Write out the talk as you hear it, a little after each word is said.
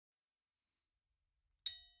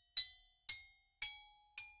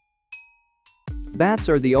Bats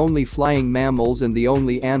are the only flying mammals and the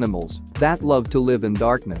only animals that love to live in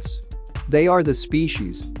darkness. They are the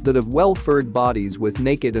species that have well-furred bodies with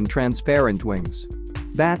naked and transparent wings.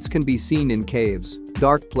 Bats can be seen in caves,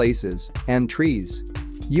 dark places, and trees.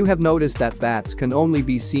 You have noticed that bats can only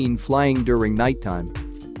be seen flying during nighttime.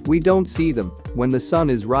 We don't see them when the sun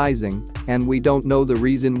is rising, and we don't know the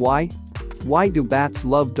reason why. Why do bats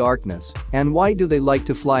love darkness, and why do they like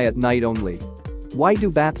to fly at night only? Why do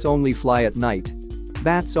bats only fly at night?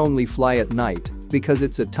 Bats only fly at night because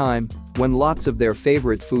it's a time when lots of their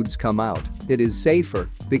favorite foods come out. It is safer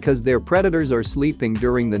because their predators are sleeping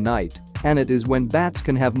during the night, and it is when bats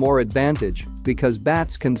can have more advantage because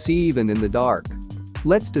bats can see even in the dark.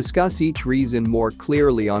 Let's discuss each reason more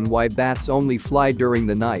clearly on why bats only fly during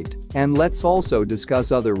the night, and let's also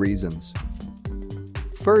discuss other reasons.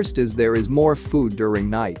 First is there is more food during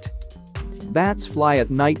night. Bats fly at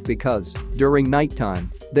night because, during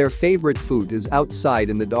nighttime, their favorite food is outside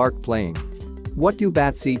in the dark playing. What do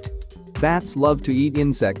bats eat? Bats love to eat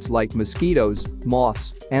insects like mosquitoes,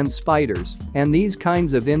 moths, and spiders, and these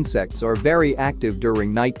kinds of insects are very active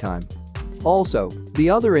during nighttime. Also, the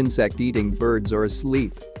other insect-eating birds are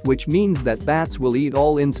asleep, which means that bats will eat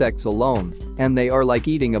all insects alone, and they are like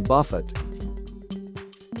eating a buffet.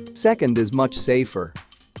 Second is much safer.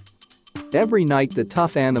 Every night the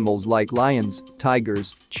tough animals like lions,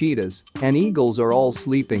 tigers, cheetahs, and eagles are all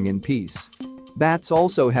sleeping in peace. Bats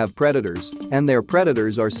also have predators, and their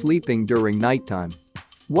predators are sleeping during nighttime.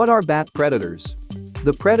 What are bat predators?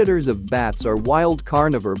 The predators of bats are wild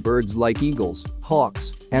carnivore birds like eagles,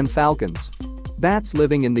 hawks, and falcons. Bats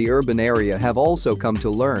living in the urban area have also come to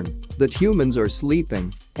learn that humans are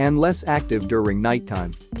sleeping and less active during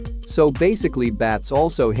nighttime. So basically bats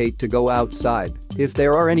also hate to go outside if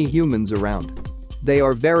there are any humans around. They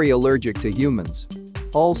are very allergic to humans.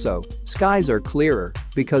 Also, skies are clearer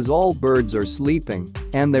because all birds are sleeping,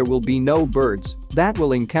 and there will be no birds that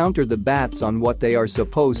will encounter the bats on what they are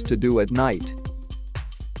supposed to do at night.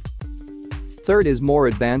 Third is more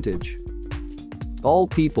advantage. All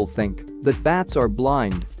people think that bats are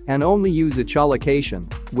blind and only use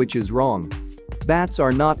echolocation, which is wrong. Bats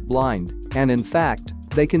are not blind, and in fact,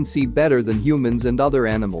 they can see better than humans and other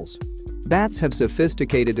animals. Bats have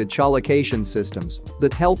sophisticated echolocation systems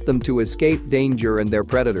that help them to escape danger and their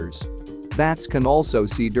predators. Bats can also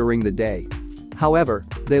see during the day. However,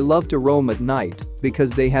 they love to roam at night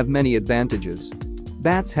because they have many advantages.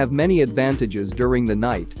 Bats have many advantages during the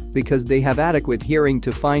night because they have adequate hearing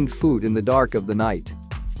to find food in the dark of the night.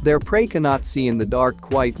 Their prey cannot see in the dark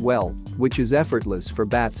quite well, which is effortless for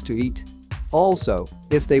bats to eat. Also,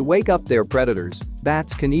 if they wake up their predators,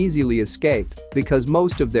 bats can easily escape because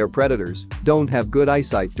most of their predators don't have good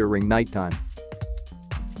eyesight during nighttime.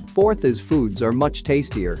 Fourth is foods are much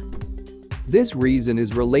tastier. This reason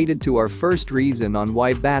is related to our first reason on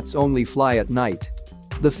why bats only fly at night.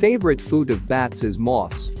 The favorite food of bats is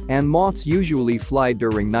moths, and moths usually fly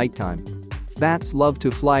during nighttime. Bats love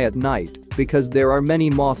to fly at night because there are many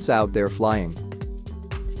moths out there flying.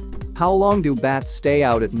 How long do bats stay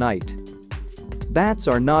out at night? Bats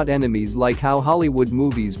are not enemies like how Hollywood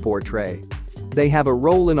movies portray. They have a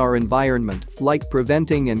role in our environment, like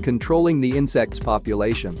preventing and controlling the insects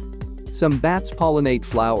population. Some bats pollinate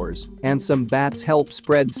flowers, and some bats help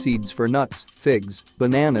spread seeds for nuts, figs,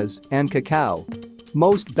 bananas, and cacao.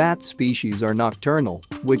 Most bat species are nocturnal,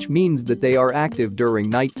 which means that they are active during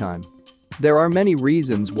nighttime. There are many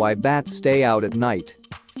reasons why bats stay out at night.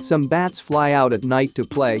 Some bats fly out at night to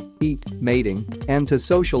play, eat, mating, and to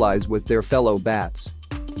socialize with their fellow bats.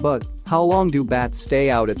 But how long do bats stay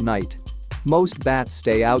out at night? Most bats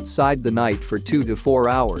stay outside the night for 2 to 4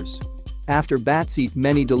 hours. After bats eat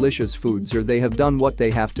many delicious foods or they have done what they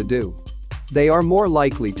have to do, they are more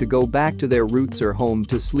likely to go back to their roots or home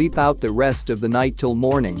to sleep out the rest of the night till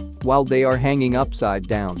morning while they are hanging upside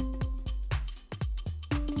down.